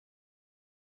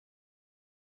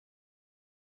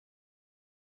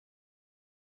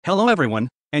Hello everyone,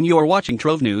 and you are watching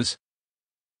Trove News.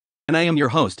 And I am your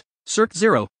host, Cirque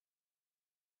Zero.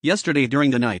 Yesterday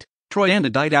during the night,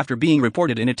 Troyanda died after being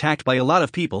reported and attacked by a lot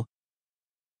of people.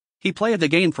 He played the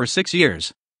game for 6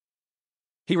 years.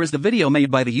 Here is the video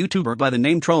made by the YouTuber by the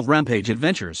name Trove Rampage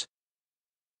Adventures.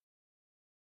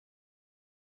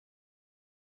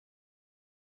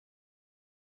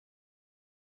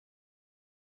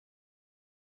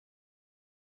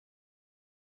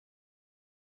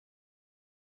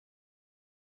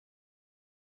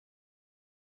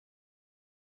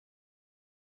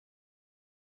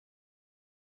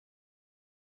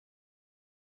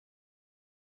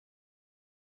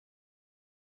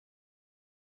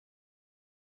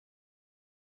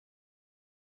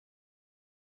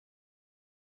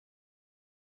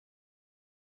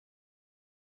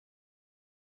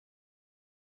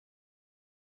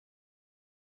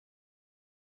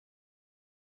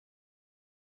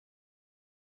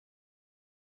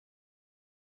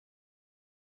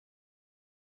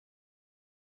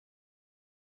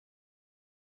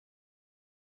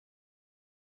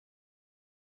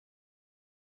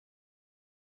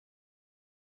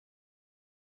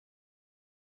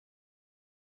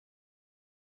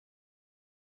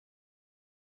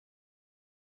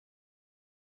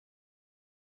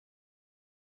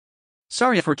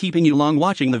 Sorry for keeping you long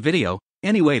watching the video.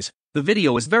 Anyways, the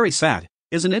video is very sad,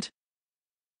 isn't it?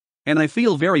 And I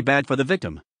feel very bad for the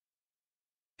victim.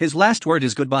 His last word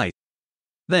is goodbye.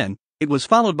 Then, it was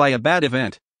followed by a bad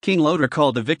event. King Loader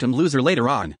called the victim loser later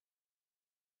on.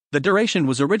 The duration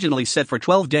was originally set for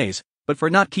 12 days, but for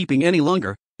not keeping any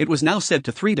longer, it was now set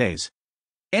to 3 days.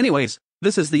 Anyways,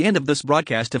 this is the end of this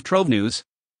broadcast of Trove News.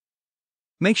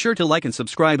 Make sure to like and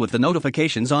subscribe with the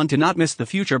notifications on to not miss the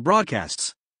future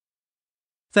broadcasts.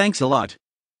 Thanks a lot.